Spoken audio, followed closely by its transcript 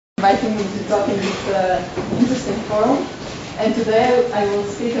inviting me to talk in this interesting forum. And today I will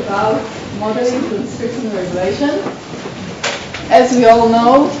speak about modeling transcription regulation. As we all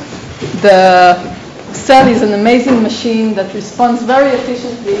know, the cell is an amazing machine that responds very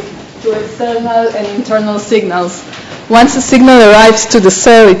efficiently to external and internal signals. Once a signal arrives to the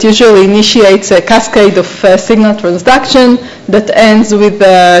cell, it usually initiates a cascade of signal transduction that ends with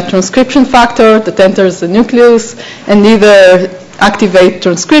a transcription factor that enters the nucleus and either activate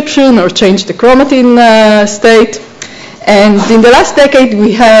transcription or change the chromatin state. And in the last decade,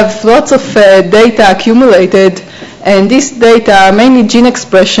 we have lots of data accumulated, and this data, mainly gene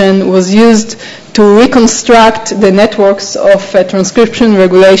expression, was used to reconstruct the networks of transcription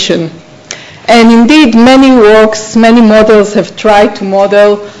regulation. And indeed, many works, many models have tried to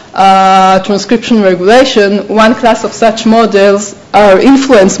model transcription regulation. One class of such models are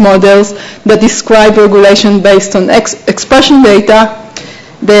influence models that describe regulation based on expression data.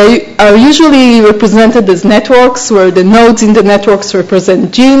 They are usually represented as networks where the nodes in the networks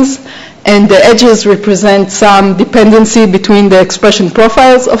represent genes and the edges represent some dependency between the expression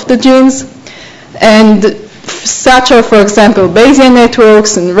profiles of the genes. And such are, for example, Bayesian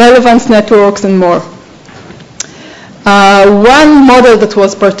networks and relevance networks and more. One model that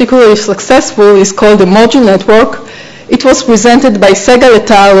was particularly successful is called the module network. It was presented by Segal et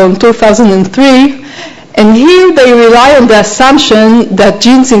al. In 2003, and here they rely on the assumption that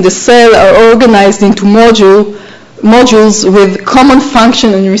genes in the cell are organized into modules with common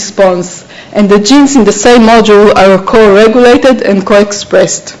function and response, and the genes in the same module are co-regulated and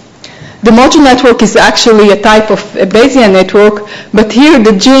co-expressed. The module network is actually a type of a Bayesian network, but here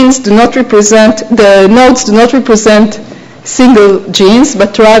the genes do not represent, the nodes do not represent single genes,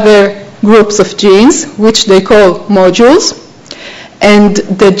 but rather groups of genes, which they call modules. And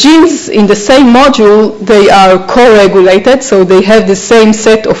the genes in the same module, they are co-regulated, so they have the same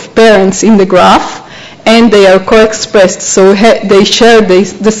set of parents in the graph, and they are co-expressed, so they share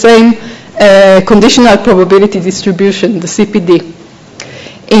the same conditional probability distribution, the CPD.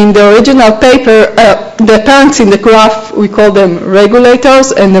 In the original paper, the parents in the graph, we call them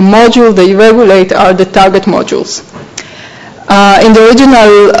regulators, and the module they regulate are the target modules. In the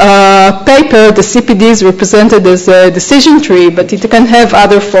original paper, the CPD is represented as a decision tree, but it can have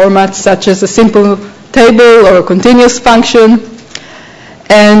other formats such as a simple table or a continuous function.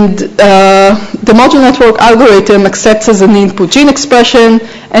 And the module network algorithm accepts as an input gene expression,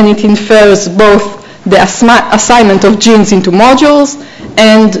 and it infers both the assignment of genes into modules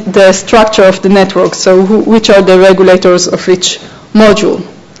and the structure of the network, so which are the regulators of each module.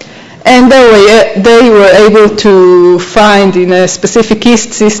 And they were able to find in a specific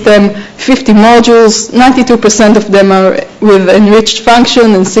yeast system 50 modules. 92% of them are with enriched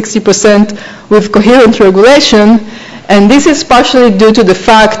function and 60% with coherent regulation. And this is partially due to the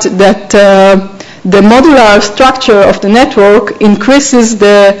fact that the modular structure of the network increases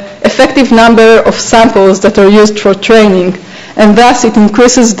the effective number of samples that are used for training, and thus it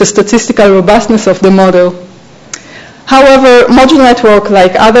increases the statistical robustness of the model. However, module network,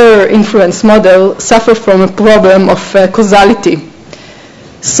 like other inference models, suffer from a problem of causality.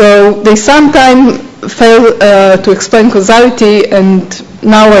 So they sometimes fail to explain causality, and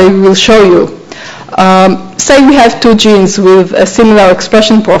now I will show you. Say we have two genes with a similar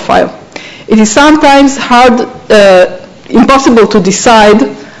expression profile. It is sometimes impossible to decide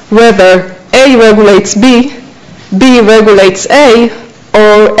whether A regulates B, B regulates A,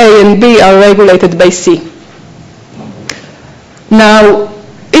 or A and B are regulated by C. Now,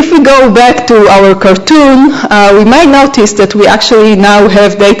 if we go back to our cartoon, we might notice that we actually now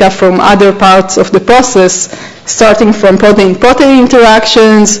have data from other parts of the process, starting from protein-protein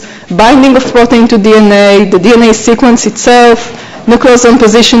interactions, binding of protein to DNA, the DNA sequence itself, nucleosome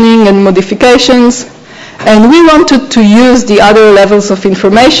positioning and modifications. And we wanted to use the other levels of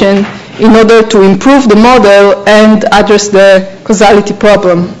information in order to improve the model and address the causality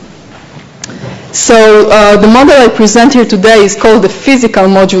problem. So the model I present here today is called the physical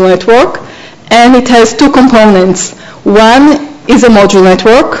module network, and it has two components. One is a module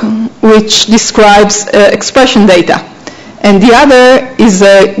network, which describes expression data, and the other is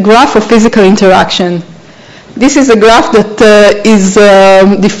a graph of physical interaction. This is a graph that is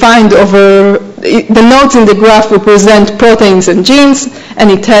defined over, the nodes in the graph represent proteins and genes, and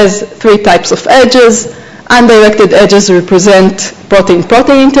it has three types of edges. Undirected edges represent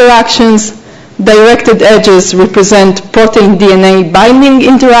protein-protein interactions. Directed edges represent protein-DNA binding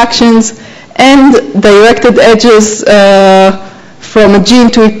interactions, and directed edges from a gene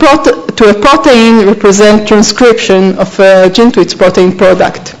to a protein represent transcription of a gene to its protein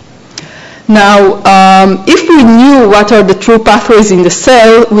product. Now, if we knew what are the true pathways in the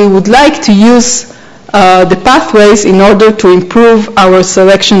cell, we would like to use the pathways in order to improve our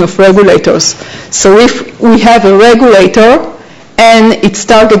selection of regulators. So if we have a regulator and its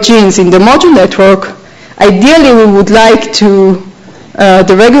target genes in the module network, ideally we would like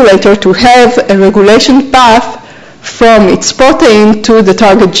the regulator to have a regulation path from its protein to the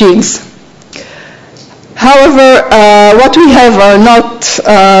target genes. However, what we have are not,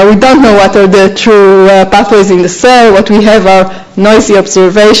 we don't know what are the true pathways in the cell. What we have are noisy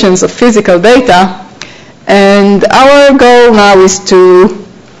observations of physical data. And our goal now is to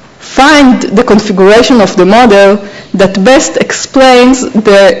find the configuration of the model that best explains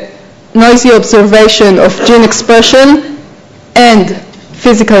the noisy observation of gene expression and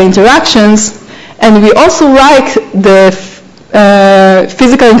physical interactions. And we also like the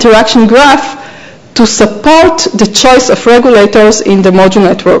physical interaction graph to support the choice of regulators in the module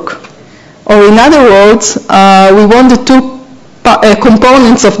network. Or in other words, we want the two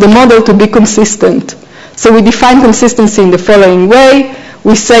components of the model to be consistent. So we define consistency in the following way.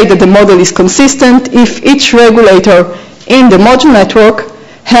 We say that the model is consistent if each regulator in the module network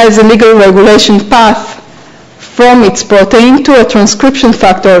has a legal regulation path from its protein to a transcription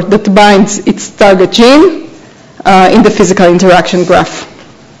factor that binds its target gene in the physical interaction graph.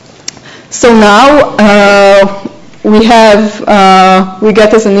 So now we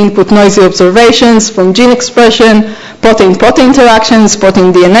get as an input noisy observations from gene expression, protein-protein interactions,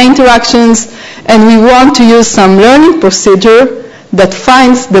 protein-DNA interactions, and we want to use some learning procedure that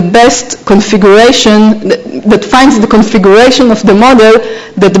finds the best configuration, that finds the configuration of the model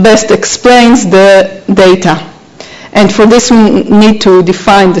that best explains the data. And for this we need to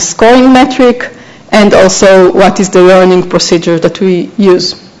define the scoring metric and also what is the learning procedure that we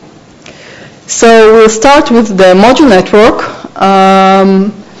use. So we'll start with the module network.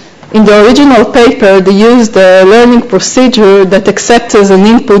 In the original paper, they used a learning procedure that accepts as an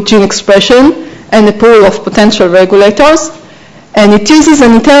input gene expression and a pool of potential regulators. And it uses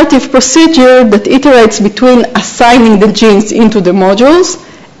an iterative procedure that iterates between assigning the genes into the modules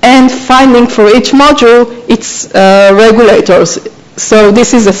and finding for each module its regulators. So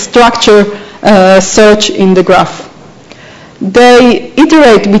this is a structure search in the graph. They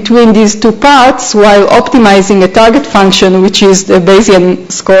iterate between these two parts while optimizing a target function, which is the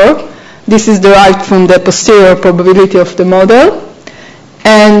Bayesian score. This is derived from the posterior probability of the model.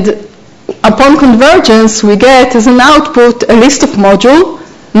 And upon convergence, we get as an output a list of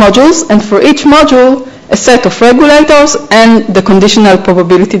modules, and for each module, a set of regulators and the conditional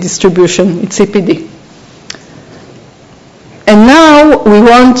probability distribution, its CPD. And now we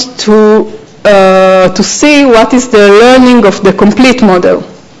want to see what is the learning of the complete model.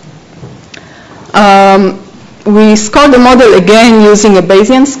 We score the model again using a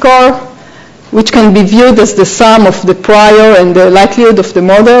Bayesian score, which can be viewed as the sum of the prior and the likelihood of the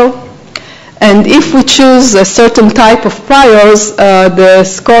model. And if we choose a certain type of priors, the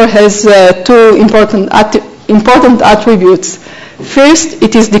score has two important attributes. First,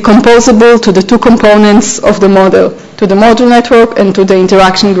 it is decomposable to the two components of the model, to the module network and to the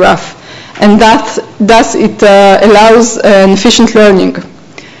interaction graph. And thus it allows an efficient learning.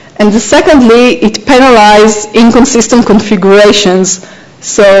 And secondly, it penalizes inconsistent configurations,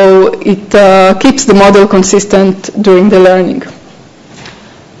 so it keeps the model consistent during the learning.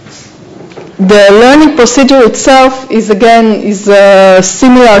 The learning procedure itself is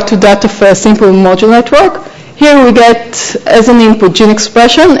similar to that of a simple module network. Here we get as an input gene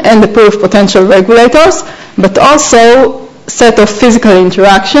expression and the pool of potential regulators, but also a set of physical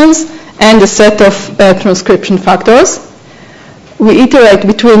interactions and a set of transcription factors. We iterate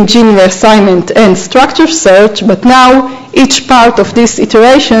between gene reassignment and structure search, but now each part of this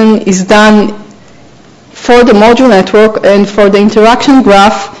iteration is done for the module network and for the interaction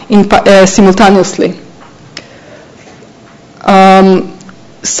graph simultaneously.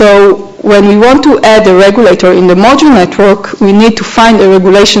 So when we want to add a regulator in the module network, we need to find a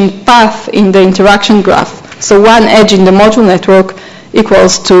regulation path in the interaction graph. So one edge in the module network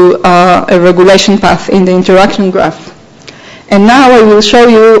equals to a regulation path in the interaction graph. And now I will show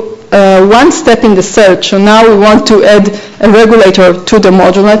you one step in the search. So now we want to add a regulator to the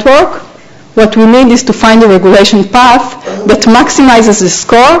module network. What we need is to find a regulation path that maximizes the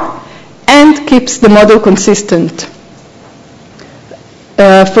score and keeps the model consistent.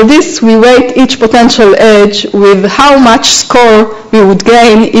 For this, we weight each potential edge with how much score we would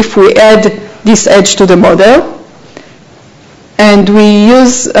gain if we add this edge to the model. And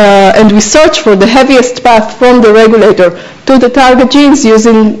we search for the heaviest path from the regulator to the target genes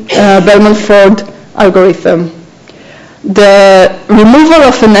using Bellman-Ford algorithm. the removal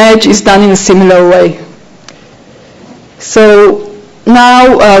of an edge is done in a similar way. So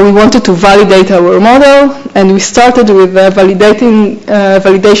now we wanted to validate our model, and we started with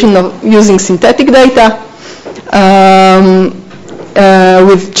validation of using synthetic data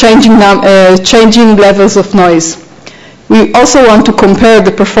with changing levels of noise. We also want to compare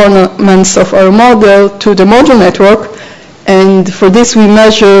the performance of our model to the module network, and for this we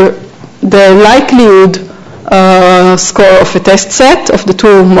measure the likelihood score of a test set of the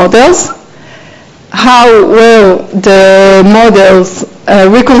two models, how well the models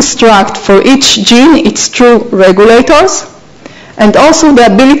reconstruct for each gene its true regulators, and also the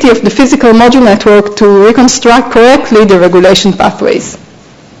ability of the physical module network to reconstruct correctly the regulation pathways.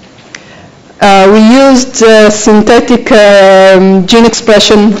 We used synthetic gene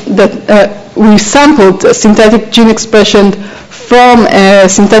expression that we sampled synthetic gene expression from a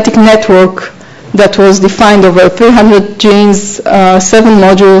synthetic network that was defined over 300 genes, 7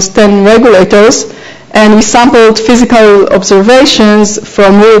 modules, 10 regulators, and we sampled physical observations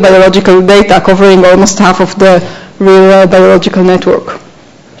from real biological data covering almost half of the real biological network.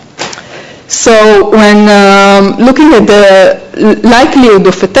 So when looking at the likelihood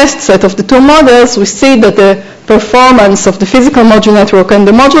of a test set of the two models, we see that the performance of the physical module network and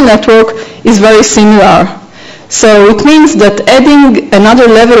the module network is very similar. So it means that adding another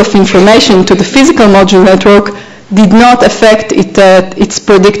level of information to the physical module network did not affect its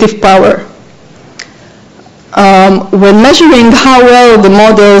predictive power. When measuring how well the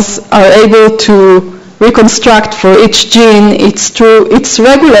models are able to reconstruct for each gene its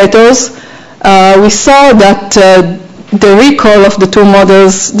regulators, we saw that the recall of the two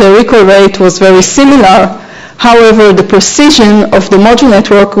models, the recall rate was very similar. However, the precision of the module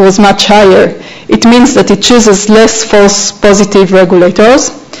network was much higher. It means that it chooses less false positive regulators.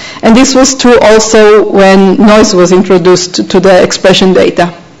 And this was true also when noise was introduced to the expression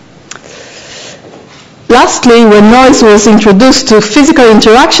data. Lastly, when noise was introduced to physical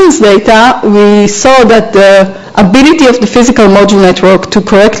interactions data, we saw that the ability of the physical module network to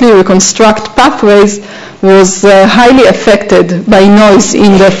correctly reconstruct pathways was highly affected by noise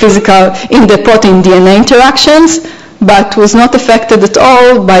in the protein-DNA interactions, but was not affected at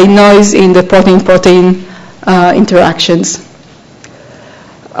all by noise in the protein-protein interactions.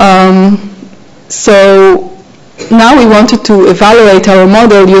 So now we wanted to evaluate our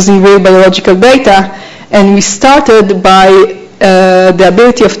model using real biological data, and we started by the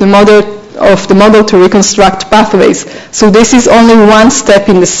ability of the model to reconstruct pathways. So this is only one step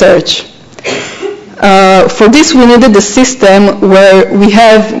in the search. For this, we needed a system where we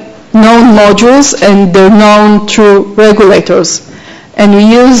have known modules and their known true regulators. And we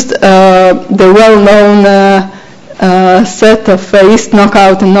used the well-known set of yeast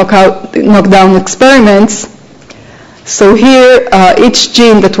knockout and knockdown experiments. So here, each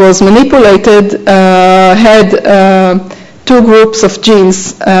gene that was manipulated had two groups of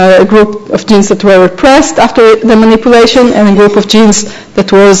genes, a group of genes that were repressed after the manipulation and a group of genes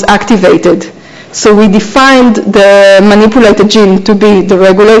that was activated. So we defined the manipulated gene to be the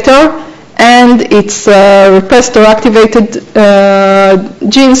regulator and its repressed or activated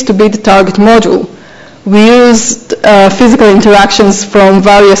genes to be the target module. We used physical interactions from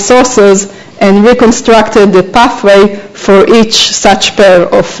various sources and reconstructed the pathway for each such pair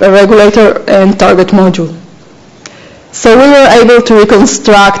of a regulator and target module. So we were able to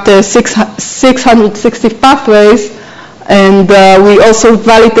reconstruct 660 pathways, and we also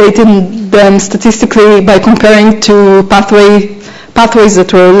validated them statistically by comparing to pathways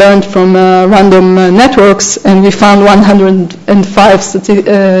that were learned from random networks, and we found 105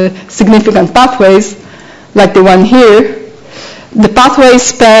 significant pathways, like the one here. The pathways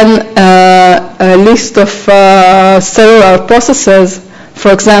span a list of cellular processes,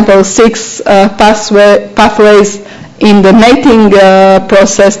 for example, 6 pathways in the mating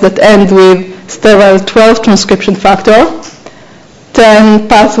process that end with sterile 12 transcription factor, 10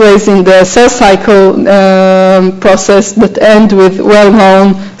 pathways in the cell cycle process that end with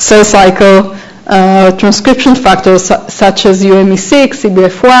well-known cell cycle transcription factors such as UME6,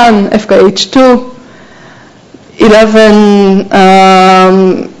 CBF1, FKH2, 11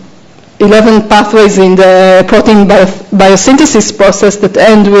 pathways in the protein biosynthesis process that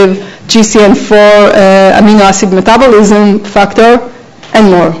end with GCN4 amino acid metabolism factor, and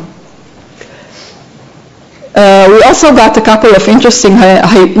more. We also got a couple of interesting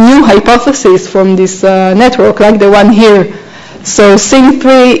new hypotheses from this network, like the one here. So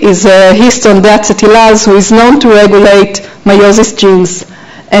SIM3 is a histone deacetylase who is known to regulate meiosis genes.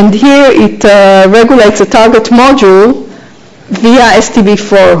 And here it regulates a target module via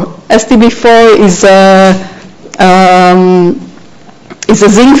STB4. STB4 is is a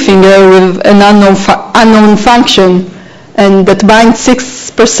zinc finger with an unknown function, and that binds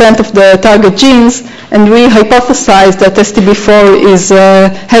 6% of the target genes, and we hypothesized that STB4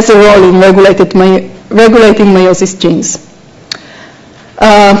 has a role in regulating meiosis genes.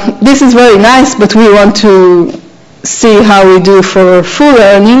 This is very nice, but we want to see how we do for full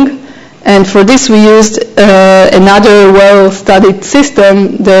learning, and for this we used another well-studied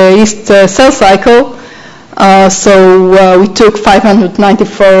system, the yeast cell cycle. We took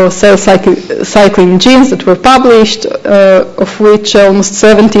 594 cell cycling genes that were published, of which almost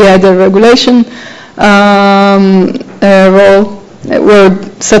 70 had a regulation role, were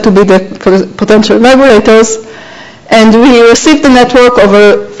said to be the potential regulators. And we received a network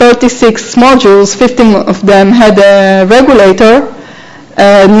over 36 modules. 15 of them had a regulator,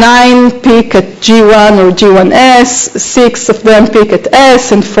 9 peak at G1 or G1S, 6 of them peak at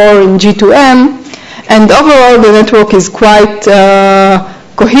S, and 4 in G2M. And overall, the network is quite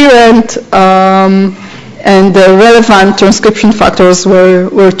coherent, and the relevant transcription factors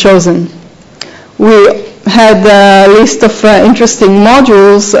were chosen. We had a list of interesting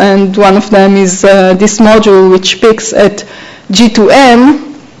modules, and one of them is this module, which peaks at G2M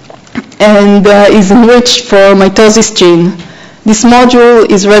and is enriched for mitosis gene. This module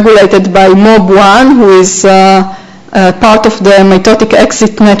is regulated by MOB1, who is part of the mitotic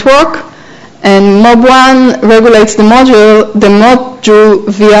exit network. And MOB1 regulates the module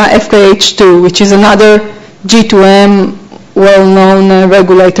via FKH2, which is another G2M well-known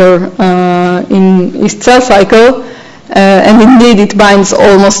regulator in yeast cell cycle, and indeed it binds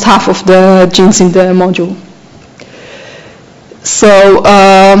almost half of the genes in the module. So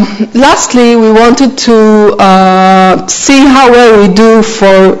lastly, we wanted to see how well we do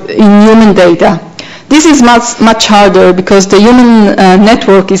in human data. This is much harder because the human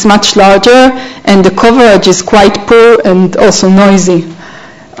network is much larger and the coverage is quite poor and also noisy.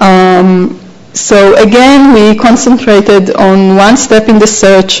 So again, we concentrated on one step in the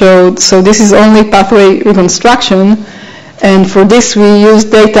search. So this is only pathway reconstruction. And for this, we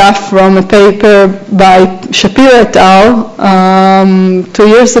used data from a paper by Shapiro et al. 2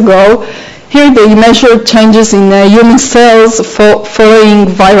 years ago. Here they measured changes in human cells following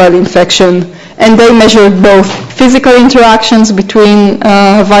viral infection. And they measured both physical interactions between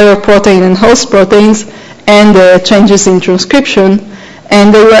viral protein and host proteins and changes in transcription.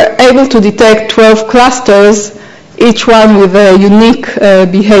 And they were able to detect 12 clusters, each one with a unique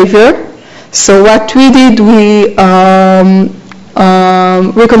behavior. So what we did, we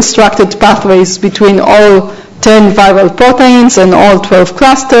reconstructed pathways between all 10 viral proteins and all 12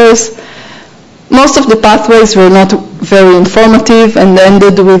 clusters. Most of the pathways were not very informative and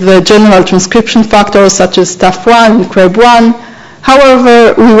ended with general transcription factors such as STAF1 and CREB1.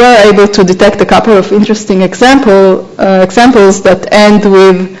 However, we were able to detect a couple of interesting examples that end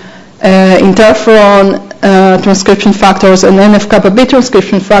with interferon transcription factors and NF-kappa B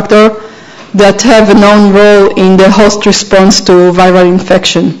transcription factor that have a known role in the host response to viral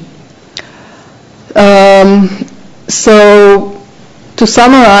infection. So to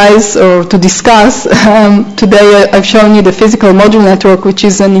summarize or to discuss, today I've shown you the physical module network, which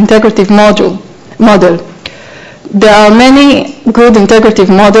is an integrative model. There are many good integrative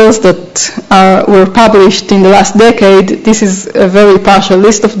models that were published in the last decade. This is a very partial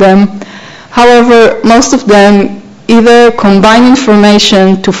list of them. However, most of them either combine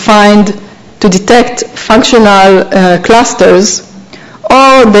information to detect functional clusters,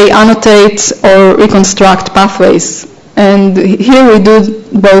 or they annotate or reconstruct pathways. And here we do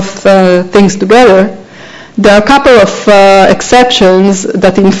both things together. There are a couple of exceptions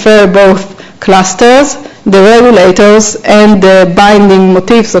that infer both clusters, the regulators, and the binding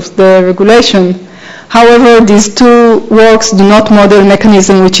motifs of the regulation. However, these two works do not model a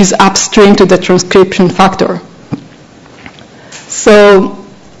mechanism which is upstream to the transcription factor. So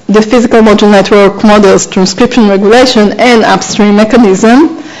the physical module network models transcription regulation and upstream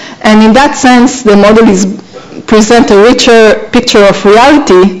mechanism, and in that sense the model presents a richer picture of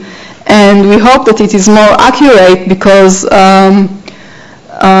reality, and we hope that it is more accurate because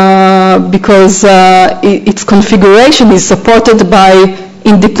its configuration is supported by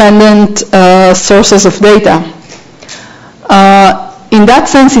independent sources of data. In that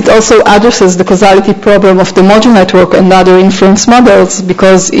sense, it also addresses the causality problem of the module network and other inference models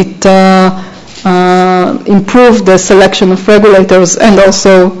because it improved the selection of regulators and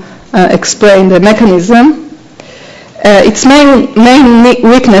also explained the mechanism. Its main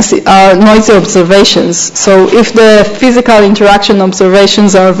weakness are noisy observations. So if the physical interaction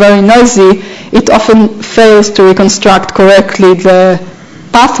observations are very noisy, it often fails to reconstruct correctly the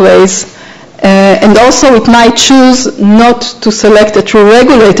pathways, And also it might choose not to select a true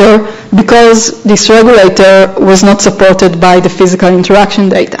regulator because this regulator was not supported by the physical interaction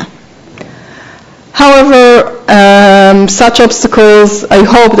data. However, such obstacles, I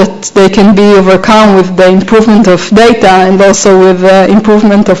hope that they can be overcome with the improvement of data and also with the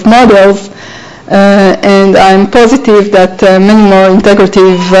improvement of models. And I'm positive that many more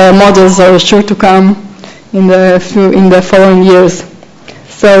integrative models are sure to come in the following years.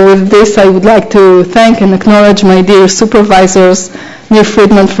 So with this, I would like to thank and acknowledge my dear supervisors, Nir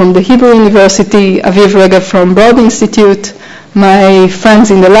Friedman from the Hebrew University, Aviv Regev from Broad Institute, my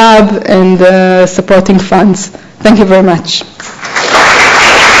friends in the lab, and supporting funds. Thank you very much.